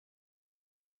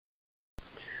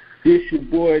This your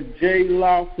boy J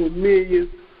Law Familia,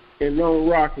 and I'm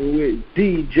rocking with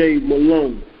DJ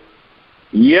Malone.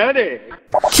 Yeah, there.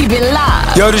 Keep it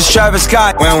live. Yo, this is Travis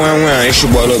Scott. Wow. It's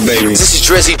your boy, Lil Baby. This is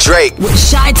Drizzy Drake.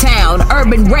 With Chi-Town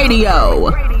Urban Radio.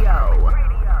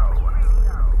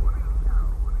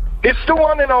 It's the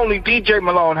one and only DJ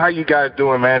Malone. How you guys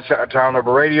doing, man? Chi-Town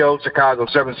Urban Radio, Chicago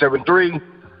 773.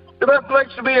 The best place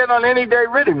to be in on any day,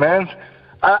 really, man.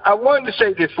 I wanted to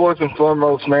say this first and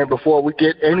foremost, man, before we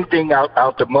get anything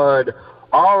out the mud.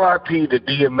 R.I.P. to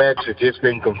DMX. It's just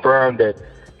been confirmed that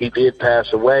he did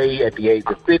pass away at the age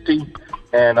of 50,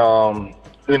 and I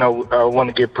want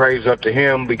to give praise up to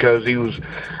him because he was.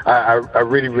 I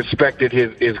really respected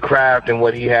his craft and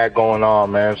what he had going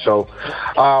on, man. So,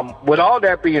 with all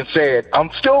that being said,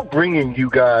 I'm still bringing you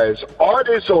guys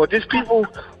artists or just people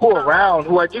who are around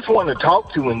who I just want to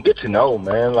talk to and get to know,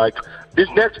 man. Like this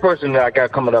next person that I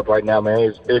got coming up right now, man,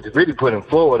 is really putting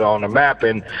Florida on the map,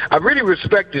 and I really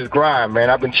respect his grind, man.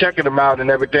 I've been checking him out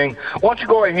and everything. Why don't you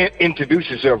go ahead and introduce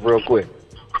yourself real quick?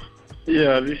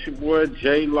 Yeah, this your boy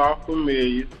J Law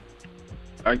Familia.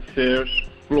 Like I said,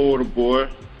 Florida boy,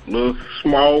 little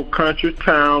small country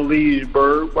town,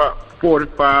 Leesburg, about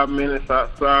 45 minutes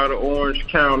outside of Orange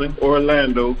County,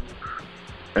 Orlando,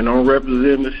 and I'm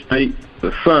representing the state,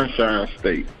 the Sunshine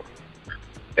State.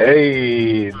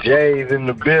 Hey, Jay's in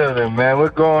the building, man.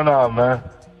 What's going on, man?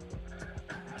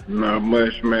 Not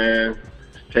much, man.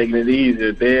 Taking it easy,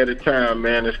 a day at a time,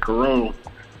 man. It's Corona.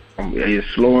 It's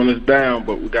slowing us down,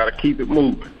 but we got to keep it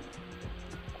moving.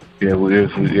 Yes,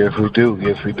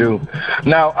 we do.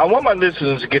 Now, I want my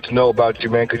listeners to get to know about you,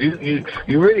 man, because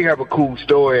you really have a cool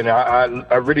story, and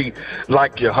I really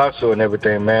like your hustle and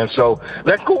everything, man. So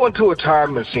let's go into a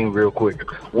time machine real quick.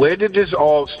 Where did this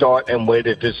all start, and where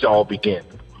did this all begin?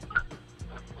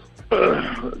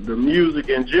 The music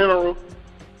in general?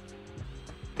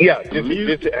 Yeah,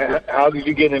 how did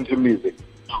you get into music?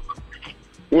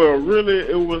 Well, really,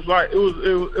 it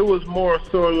was more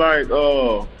so like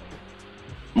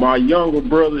my younger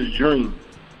brother's dream.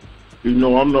 You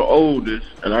know, I'm the oldest,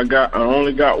 and I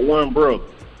only got one brother,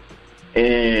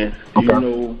 and you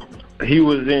know, he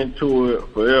was into it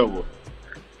forever.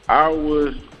 I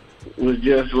was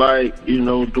just like, you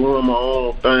know, doing my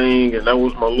own thing, and that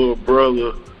was my little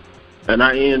brother, and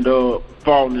I ended up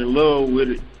falling in love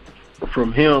with it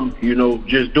from him. You know,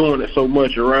 just doing it so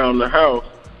much around the house.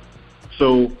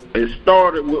 So it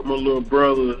started with my little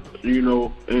brother, you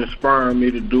know, inspiring me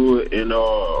to do it. And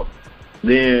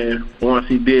then once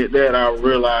he did that, I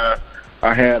realized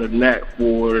I had a knack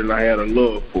for it and I had a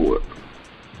love for it.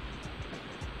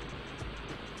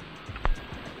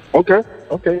 Okay.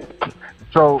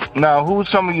 So now, who's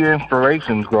some of your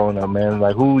inspirations growing up, man?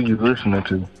 Like, who are you listening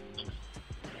to?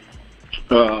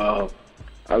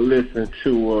 I listened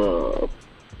to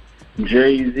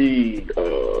Jay-Z,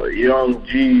 Young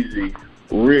Jeezy,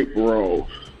 Rick Ross,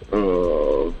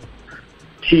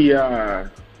 T.I.,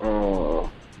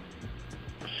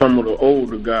 some of the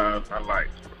older guys I like,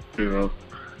 you know.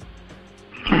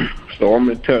 So I'm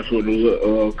in touch with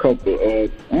a couple,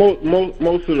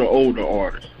 most of the older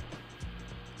artists.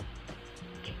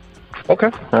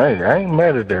 Okay, hey, I ain't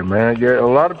mad at that, man. Yeah, a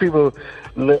lot of people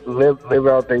live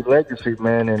out their legacy,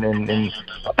 man, and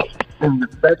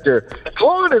respect their.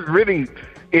 Florida's really.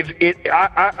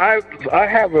 I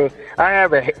have a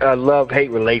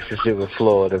love-hate relationship with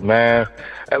Florida, man.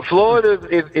 Florida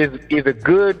is a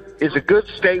good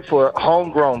state for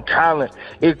homegrown talent.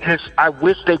 It's just I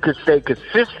wish they could stay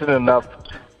consistent enough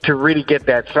to really get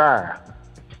that sign.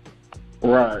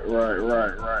 Right.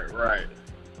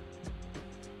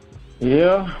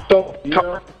 Yeah. So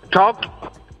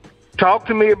talk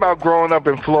to me about growing up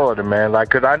in Florida, man. Like,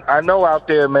 'cause I know out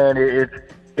there, man,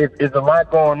 it's a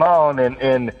lot going on,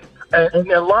 and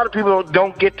a lot of people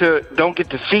don't get to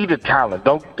see the talent,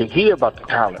 don't get to hear about the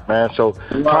talent, man. So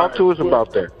talk to us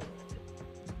about that.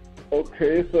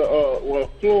 Okay, well,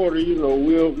 Florida, you know,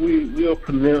 we're a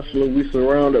peninsula. We're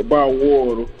surrounded by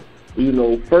water. You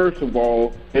know, first of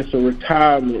all, it's a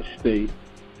retirement state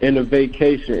and a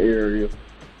vacation area.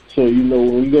 So, you know,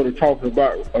 when we go to talk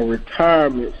about a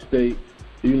retirement state,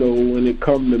 you know, when it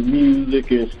comes to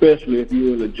music, and especially if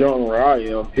you're in the genre I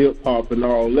am, hip-hop and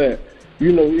all that,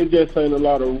 you know, it just ain't a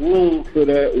lot of room for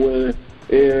that when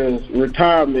there's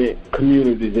retirement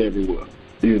communities everywhere,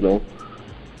 you know.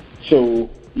 So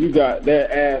you got that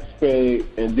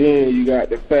aspect, and then you got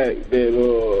the fact that,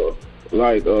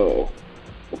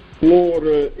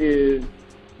 Florida is,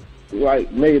 like,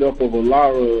 made up of a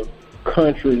lot of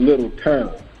country little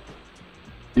towns.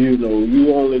 You know,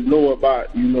 you only know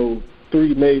about, you know,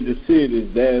 3 major cities.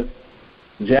 That's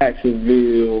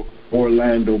Jacksonville,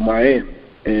 Orlando, Miami.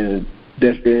 And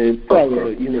that's in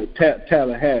probably,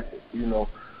 Tallahassee,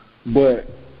 But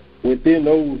within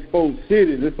those 4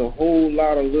 cities, it's a whole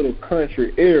lot of little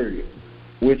country areas,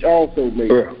 which also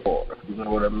makes it hard. You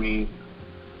know what I mean?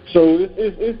 So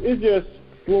it's just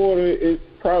Florida.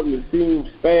 It probably seems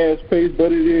fast paced,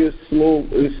 but it is slow.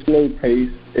 It's slow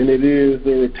paced, and it is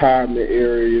a retirement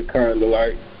area, kind of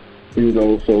like,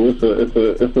 So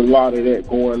it's a lot of that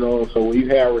going on. So when you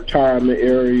have retirement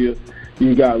areas,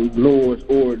 you got noise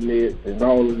ordinance and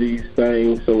all of these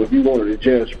things. So if you wanted to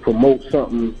just promote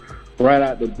something right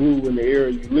out the blue in the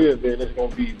area you live in, it's going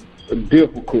to be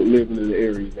difficult living in the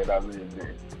area that I live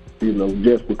in,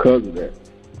 just because of that.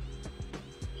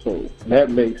 So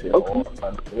that makes it hard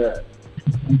like that.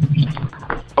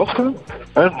 Okay,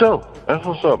 that's dope. That's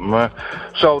what's up, man.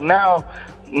 So now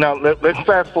let's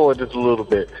fast forward just a little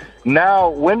bit. Now,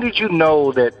 when did you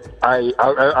know that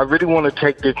I really want to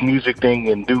take this music thing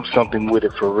and do something with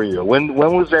it for real? When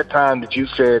was that time that you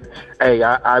said, hey,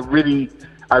 I really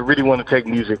want to take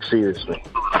music seriously?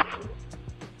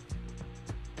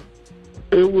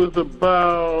 It was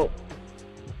about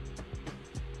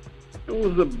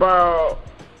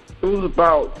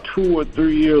 2 or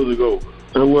 3 years ago.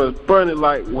 And it was funny,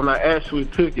 like when I actually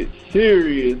took it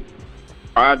serious,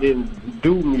 I didn't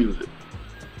do music.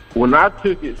 When I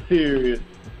took it serious,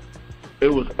 it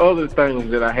was other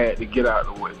things that I had to get out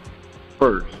of the way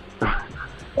first.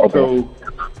 Okay.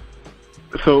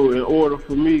 So in order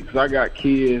for me, because I got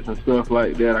kids and stuff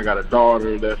like that, I got a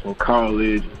daughter that's in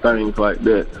college, things like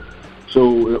that.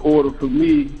 So in order for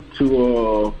me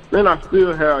to, and I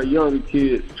still have younger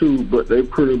kids too, but they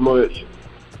pretty much,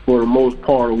 for the most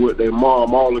part, are with their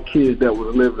mom. All the kids that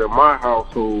was living in my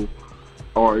household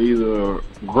are either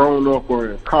grown up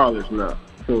or in college now.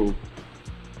 So,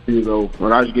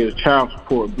 when I get a child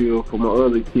support bill for my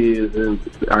other kids, and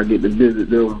I get to visit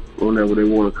them whenever they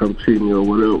want to come see me or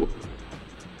whatever.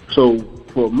 So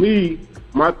for me,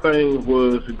 my thing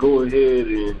was to go ahead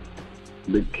and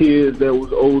the kids that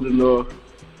was old enough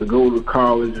to go to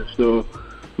college and stuff,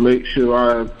 make sure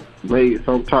I made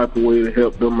some type of way to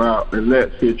help them out in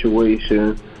that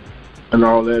situation and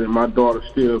all that. And my daughter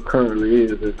still currently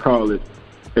is in college.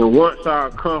 And once I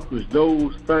accomplished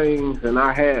those things and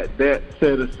I had that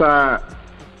set aside,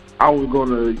 I was going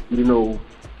to,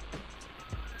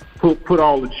 put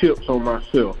all the chips on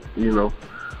myself,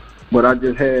 But I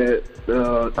just had,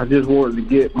 I just wanted to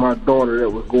get my daughter that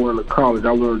was going to college,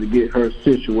 I wanted to get her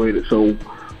situated. So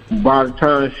by the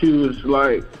time she was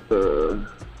like a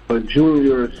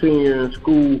junior or senior in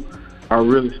school, I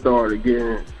really started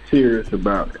getting serious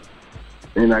about it.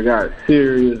 And I got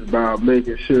serious about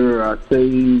making sure I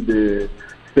saved and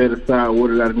set aside what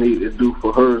did I need to do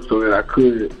for her so that I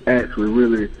could actually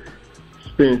really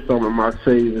spend some of my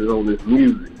savings on this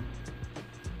music.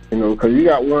 Because you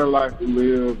got one life to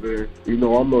live, and,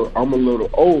 I'm a little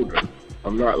older.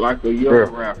 I'm not like a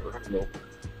young rapper,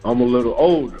 I'm a little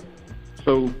older.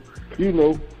 So,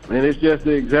 and it's just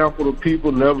an example to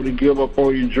people never to give up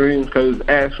on your dreams, because it's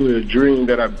actually a dream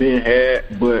that I've been had,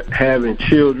 but having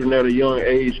children at a young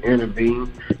age intervened,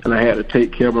 and I had to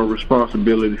take care of my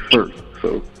responsibility first.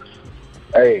 So,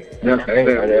 hey, that's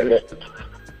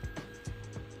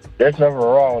nothing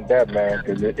wrong with that, man,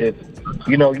 because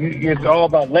it's all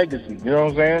about legacy, you know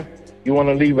what I'm saying? You want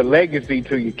to leave a legacy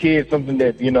to your kids, something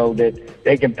that, that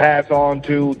they can pass on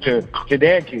to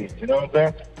their kids, you know what I'm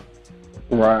saying?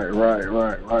 Right.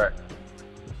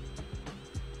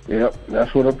 Yep,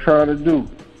 that's what I'm trying to do,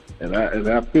 and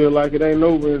I feel like it ain't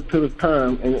over until the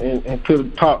time and until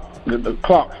the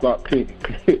clock stop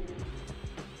ticking.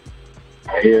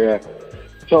 Yeah.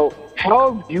 So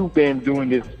how have you been doing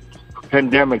this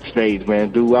pandemic stage,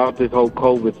 man? Throughout this whole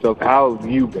COVID stuff, how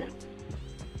have you been?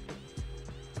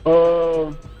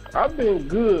 I've been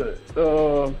good.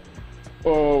 My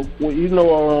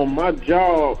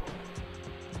job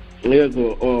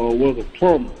was a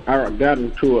plumber. I got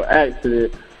into an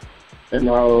accident, and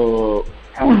I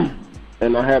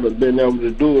haven't been able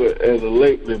to do it as of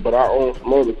lately. But I own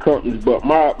some other companies. But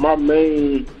my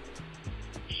main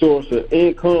source of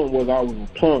income was I was a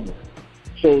plumber.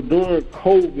 So during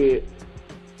COVID,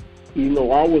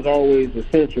 I was always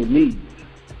essential needs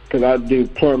because I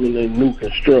did plumbing and new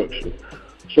construction.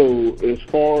 So as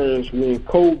far as when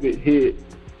COVID hit,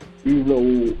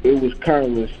 it was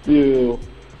kind of still.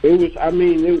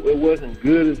 It wasn't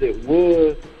good as it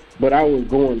was, but I was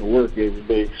going to work every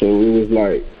day, so it was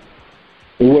like,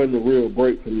 it wasn't a real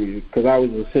break for me, because I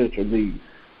was essential needs.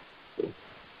 So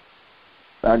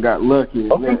I got lucky in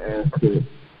that aspect.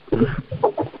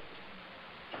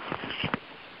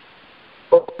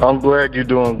 I'm glad you're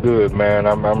doing good, man.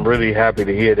 I'm really happy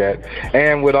to hear that.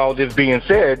 And with all this being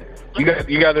said, you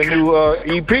got a new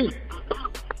EP.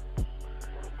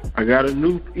 I got a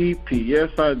new EP.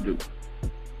 Yes, I do.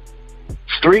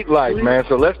 Street Life, man.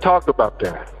 So let's talk about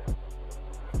that.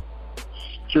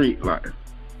 Street Life.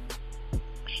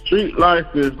 Street Life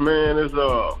is, man,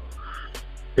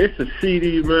 it's a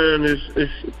CD, man.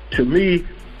 It's to me,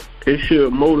 it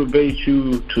should motivate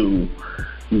you to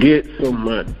get some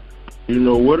money. You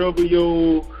know, whatever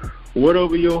your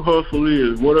hustle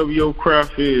is, whatever your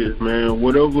craft is, man,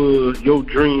 whatever your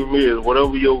dream is,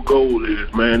 whatever your goal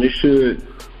is, man, it should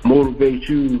motivate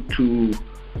you to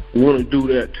want to do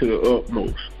that to the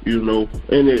utmost, you know.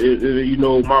 And you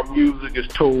know, my music is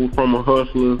told from a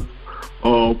hustler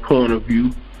point of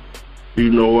view. You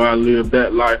know, I live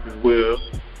that life as well,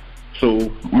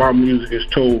 so my music is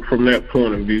told from that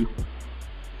point of view.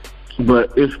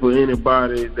 But it's for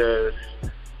anybody that's,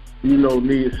 you know,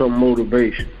 need some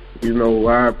motivation. You know,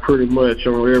 I pretty much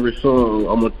on every song,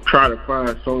 I'm gonna try to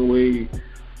find some way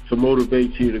to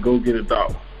motivate you to go get a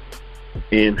dog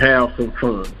and have some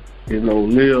fun. You know,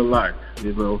 live life.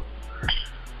 You know,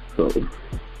 so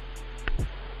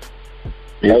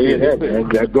yeah, man.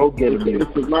 That go get it.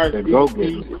 It's a nice go get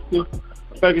it.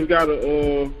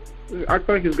 I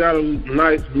think it's got a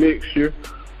nice mixture.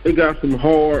 It got some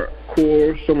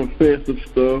hardcore, some offensive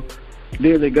stuff.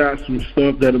 Then it got some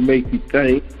stuff that'll make you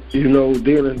think. You know,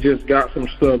 then it just got some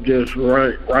stuff just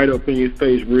right up in your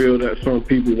face, real, that some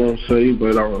people won't say,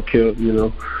 but I don't care. You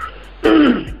know,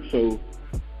 so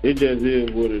it just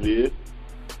is what it is.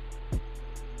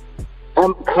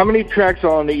 How many tracks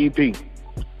are on the EP?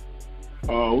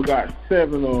 We got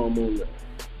 7 on there.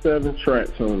 7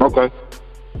 tracks on there. Okay.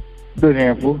 Good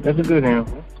handful. That's a good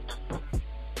handful.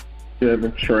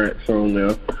 7 tracks on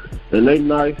there. And they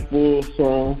nice, full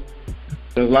songs.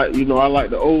 It's like, you know, I like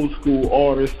the old school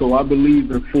artists, so I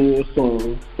believe in full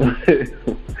songs.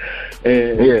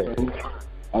 And yeah.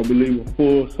 I believe in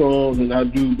full songs, and I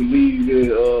do believe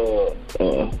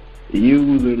in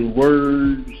using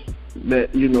words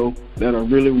that, you know, that are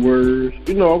really words.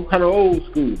 You know, I'm kind of old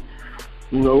school,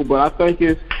 you know, but I think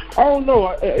it's, I don't know.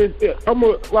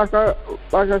 Like I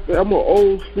said, I'm an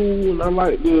old school, and I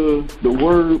like the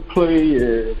word play,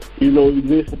 and, you know, you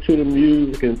listen to the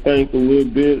music and think a little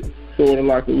bit, sort of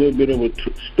like a little bit of a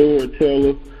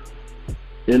storyteller,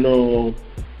 you know.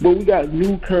 But we got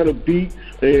new kind of beats,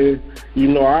 and, you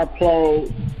know, I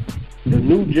applaud the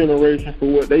new generation for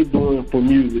what they doing for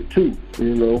music too,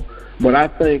 you know. But I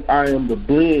think I am the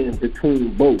blend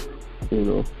between both, you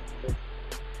know.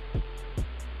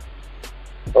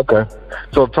 Okay.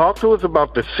 So talk to us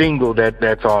about the single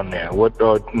that's on there. What?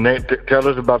 Tell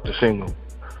us about the single.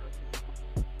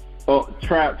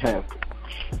 Trap Happy.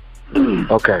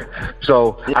 Okay.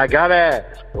 So I gotta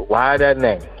ask, why that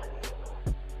name?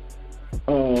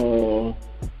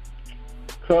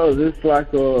 Cause it's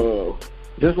like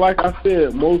just like I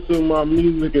said, most of my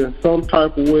music in some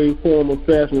type of way, form, or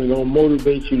fashion is gonna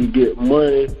motivate you to get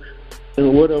money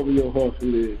and whatever your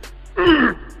hustle is.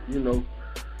 You know,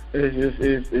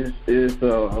 it's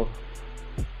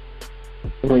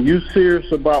when you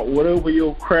serious about whatever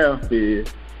your craft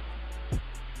is,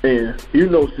 and you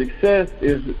know, success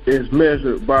is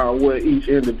measured by what each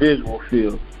individual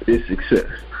feels is success.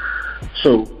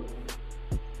 So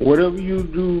whatever you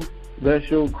do, that's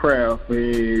your craft,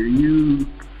 and you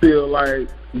feel like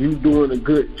you doing a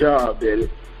good job at it,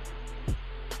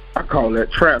 I call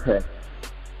that trap happy.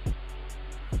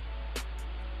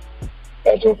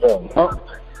 That's what's up.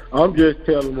 I'm just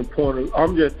telling the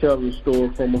story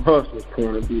from a hustler's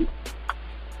point of view.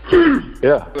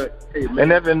 Yeah. But hey,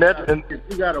 man, and if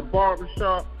you got a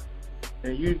barbershop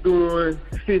and you doing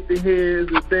 50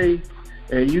 heads a day,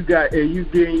 and you get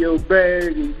in your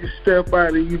bag and you step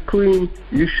out and you clean,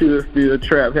 you should feel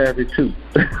trap happy too.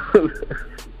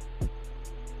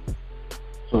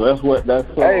 So that's what that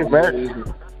song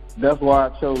is. That's why I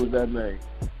chose that name.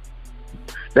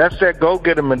 That's that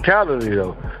go-getter mentality,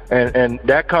 though. And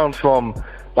that comes from,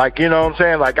 like, you know what I'm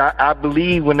saying? Like, I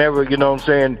believe whenever, you know what I'm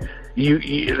saying,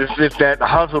 it's that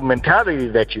hustle mentality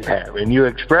that you have, and you're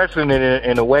expressing it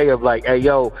in a way of like, hey,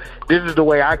 yo, this is the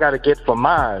way I got to get for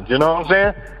mine. You know what I'm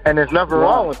saying? And there's nothing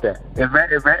wrong with that.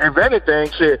 If anything,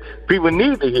 shit, people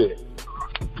need to hear it.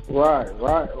 Right.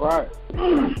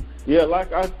 Yeah,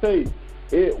 like I say,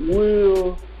 it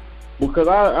will, because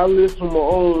I listen to my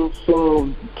own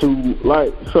song to,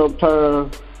 like,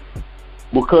 sometimes,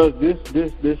 because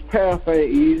this path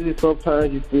ain't easy.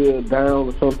 Sometimes you feel down,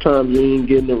 or sometimes you ain't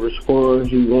getting the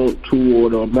response you want to, or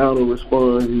the amount of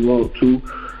response you want to.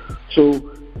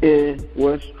 So, and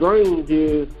what's strange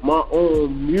is my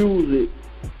own music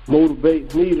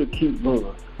motivates me to keep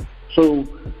going. So,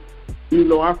 you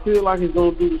know, I feel like it's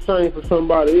gonna do the same for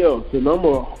somebody else, and I'm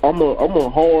a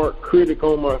hard critic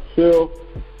on myself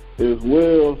as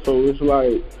well. So it's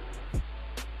like,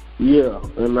 yeah,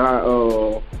 and I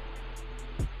don't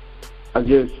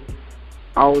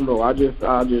know. I just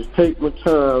take my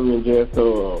time and just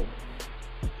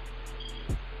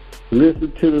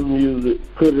listen to the music,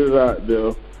 put it out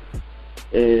there,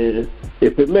 and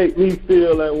if it make me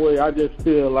feel that way, I just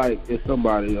feel like it's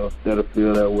somebody else that'll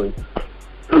feel that way.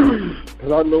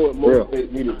 Because I know it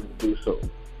motivates me to do so.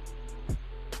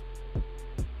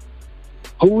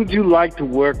 Who would you like to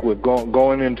work with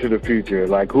going into the future?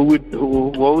 Like, what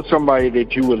was somebody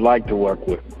that you would like to work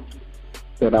with?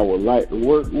 That I would like to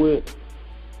work with?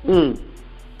 I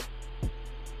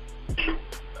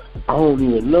don't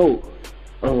even know.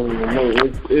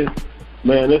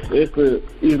 It's a,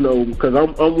 you know, because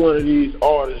I'm one of these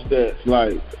artists that's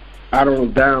like, I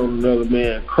don't down another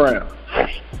man's craft.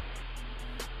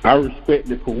 I respect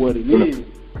it for what it is.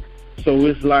 So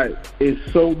it's like, it's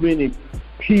so many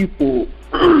people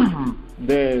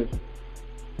that's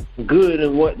good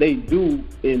in what they do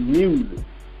in music,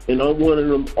 and I'm one of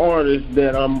them artists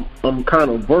that I'm kind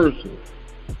of versatile.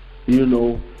 You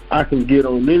know, I can get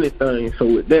on anything. So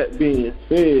with that being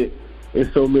said,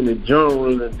 there's so many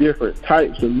genres and different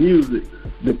types of music,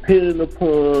 depending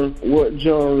upon what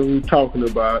genre we're talking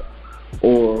about,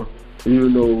 or you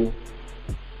know,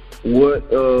 what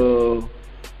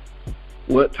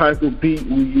type of beat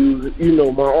we use. You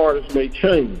know, my artists may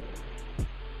change.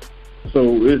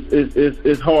 So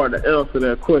it's hard to answer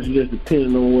that question, just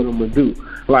depending on what I'm gonna do.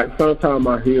 Like sometimes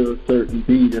I hear a certain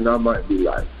beat and I might be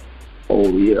like, oh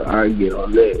yeah, I get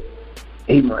on that.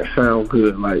 He might sound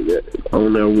good like that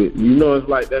on there with me. You know, it's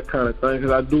like that kind of thing,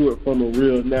 because I do it from a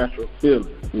real natural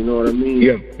feeling. You know what I mean?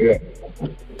 Yeah.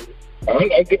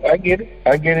 I get it.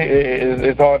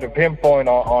 It's hard to pinpoint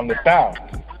on the style.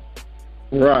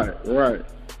 Right.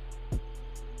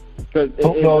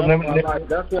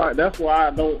 That's why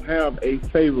I don't have a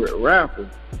favorite rapper.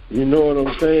 You know what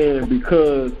I'm saying?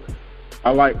 Because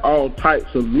I like all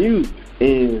types of music,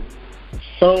 and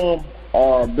some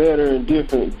are better in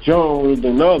different genres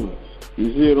than others.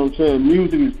 You see what I'm saying?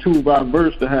 Music is too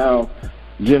diverse to have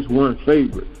just one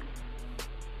favorite.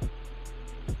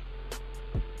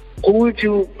 Who would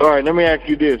you? All right, let me ask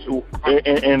you this,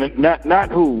 and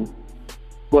not who,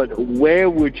 but where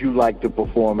would you like to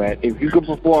perform at? If you could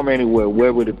perform anywhere,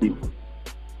 where would it be?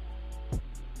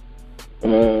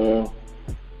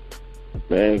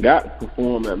 Man, got to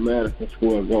perform at Madison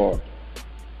Square Garden.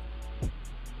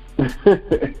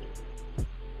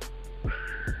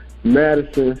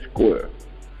 Madison Square.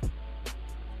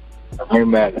 I ain't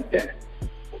mad at that.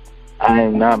 I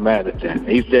am not mad at that.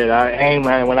 He said,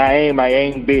 when I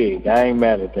aim big. I ain't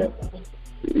mad at that.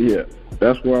 Yeah,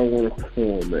 that's where I want to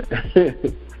perform at.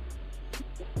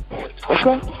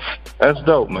 Okay. That's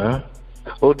dope, man.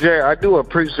 Well, Jay, I do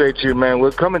appreciate you, man.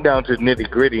 We're coming down to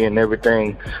nitty-gritty and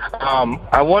everything.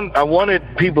 I wanted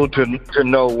people to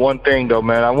know one thing, though,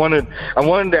 man. I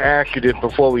wanted to ask you this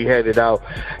before we headed out.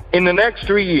 In the next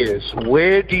 3 years,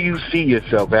 where do you see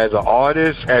yourself as an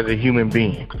artist, as a human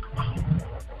being?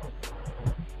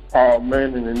 Oh,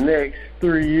 man, in the next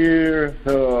 3 years,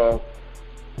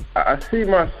 I see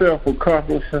myself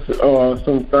accomplishing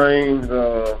some things.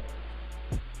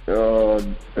 The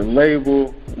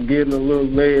label, getting a little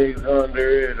legs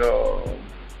under it,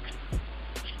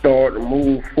 start to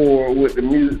move forward with the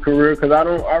music career, because I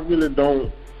really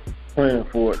don't plan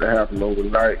for it to happen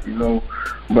overnight, you know.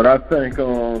 But I think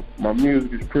my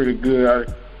music is pretty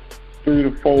good. 3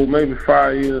 to 4, maybe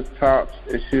 5 years tops,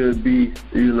 it should be,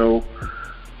 you know,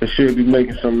 it should be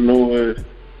making some noise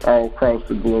all across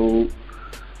the globe.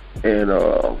 And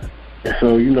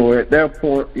so, you know, at that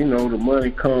point, you know, the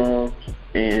money comes.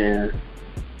 And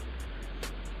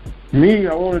me,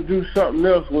 I want to do something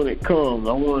else when it comes.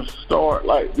 I want to start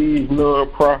like these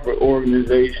non-profit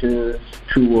organizations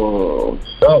to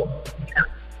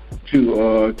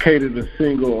cater to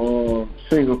single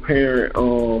parent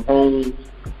homes.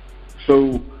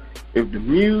 So if the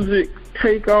music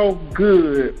take off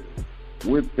good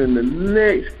within the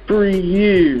next 3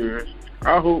 years,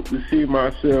 I hope to see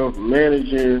myself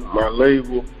managing my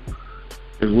label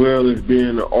as well as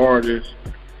being an artist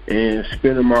and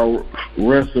spending my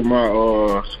rest of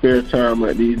my spare time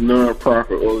at these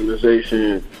non-profit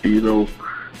organizations, you know,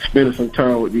 spending some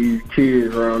time with these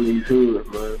kids around these hoods,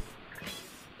 man.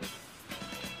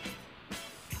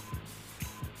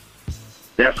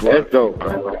 That's dope,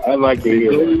 man. I like to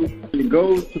hear that. It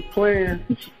goes to plan,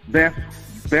 that's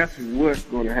what's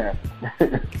going to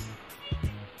happen.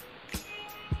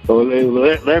 So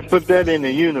let's put that in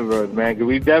the universe, man, because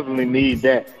we definitely need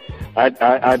that.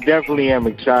 I definitely am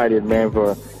excited, man,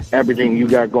 for everything you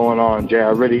got going on, Jay.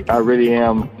 I really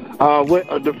am.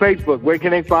 The Facebook, where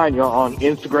can they find you? On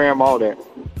Instagram, all that?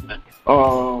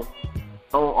 On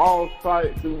all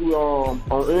sites, on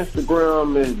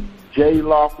Instagram is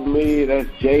JayLaFamilia, that's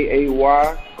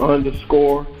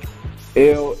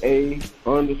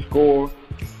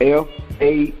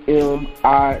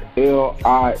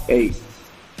JAY_LA_FAMILIA.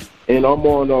 And I'm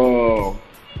on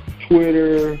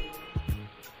Twitter,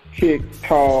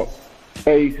 TikTok,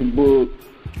 Facebook,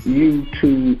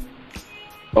 YouTube,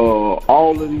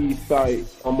 all of these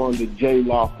sites. I'm on the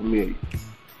JayLaFamilia.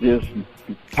 Just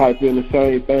type in the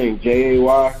same thing, JAY,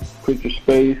 put your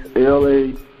space,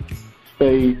 LA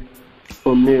space,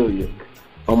 familiar.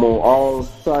 I'm on all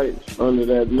sites under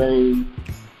that name.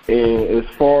 And as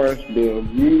far as the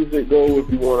music goes,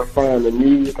 if you want to find the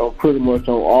music, I'm pretty much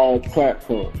on all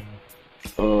platforms.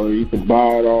 You can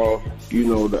buy it off,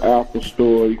 the Apple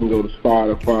Store. You can go to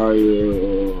Spotify,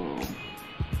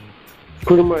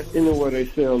 pretty much anywhere they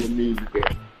sell the music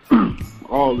at.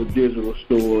 All the digital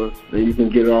stores, and you can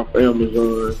get it off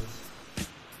Amazon.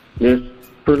 That's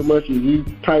pretty much, if you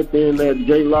type in that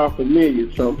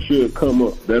JayLaFamilia, something should come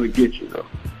up. That'll get you, though.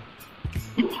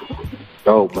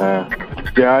 Oh, man.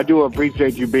 Yeah, I do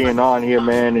appreciate you being on here,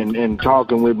 man, and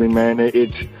talking with me, man.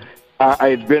 It's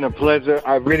been a pleasure.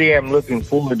 I really am looking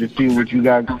forward to see what you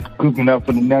guys cooking up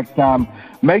for the next time.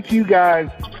 Make sure you guys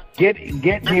get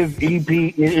his EP.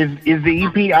 Is the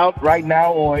EP out right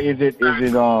now, or is it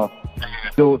still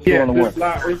in the works?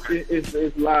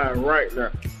 It's live right now.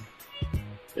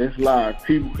 It's live.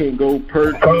 People can go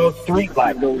purchase. Street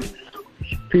life.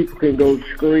 People can go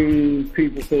stream.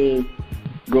 People can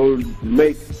go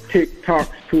make TikToks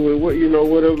to it.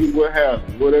 Whatever you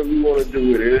want to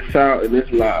do with it. It's out and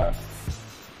it's live.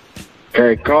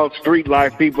 Okay, called Street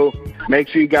Life, people. Make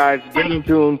sure you guys get in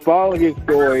tune, follow his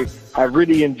story. I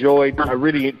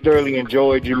really thoroughly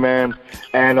enjoyed you, man.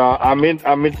 And I'm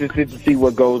interested to see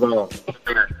what goes on.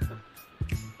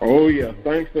 Oh, yeah.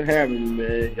 Thanks for having me,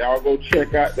 man. Y'all go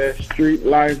check out that Street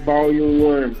Life Volume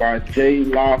 1 by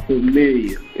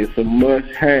JayLaFamilia. It's a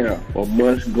must-have, a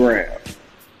must-grab.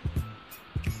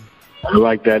 I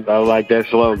like that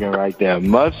slogan right there.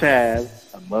 Must-have,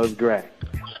 a must-grab.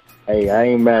 Hey, I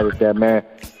ain't mad at that, man.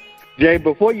 Jay,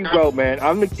 before you go, man,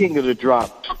 I'm the king of the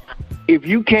drop. If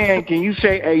you can you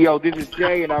say, hey, yo, this is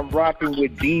Jay, and I'm rocking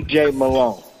with DJ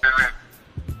Malone?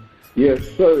 Yes,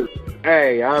 sir.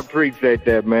 Hey, I appreciate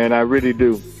that, man. I really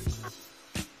do.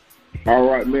 All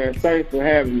right, man. Thanks for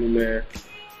having me, man.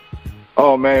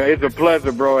 Oh, man, it's a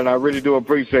pleasure, bro, and I really do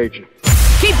appreciate you.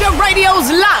 Keep your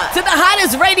radios locked to the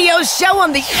hottest radio show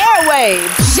on the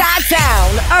airwaves.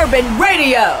 Chi-Town Urban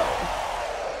Radio.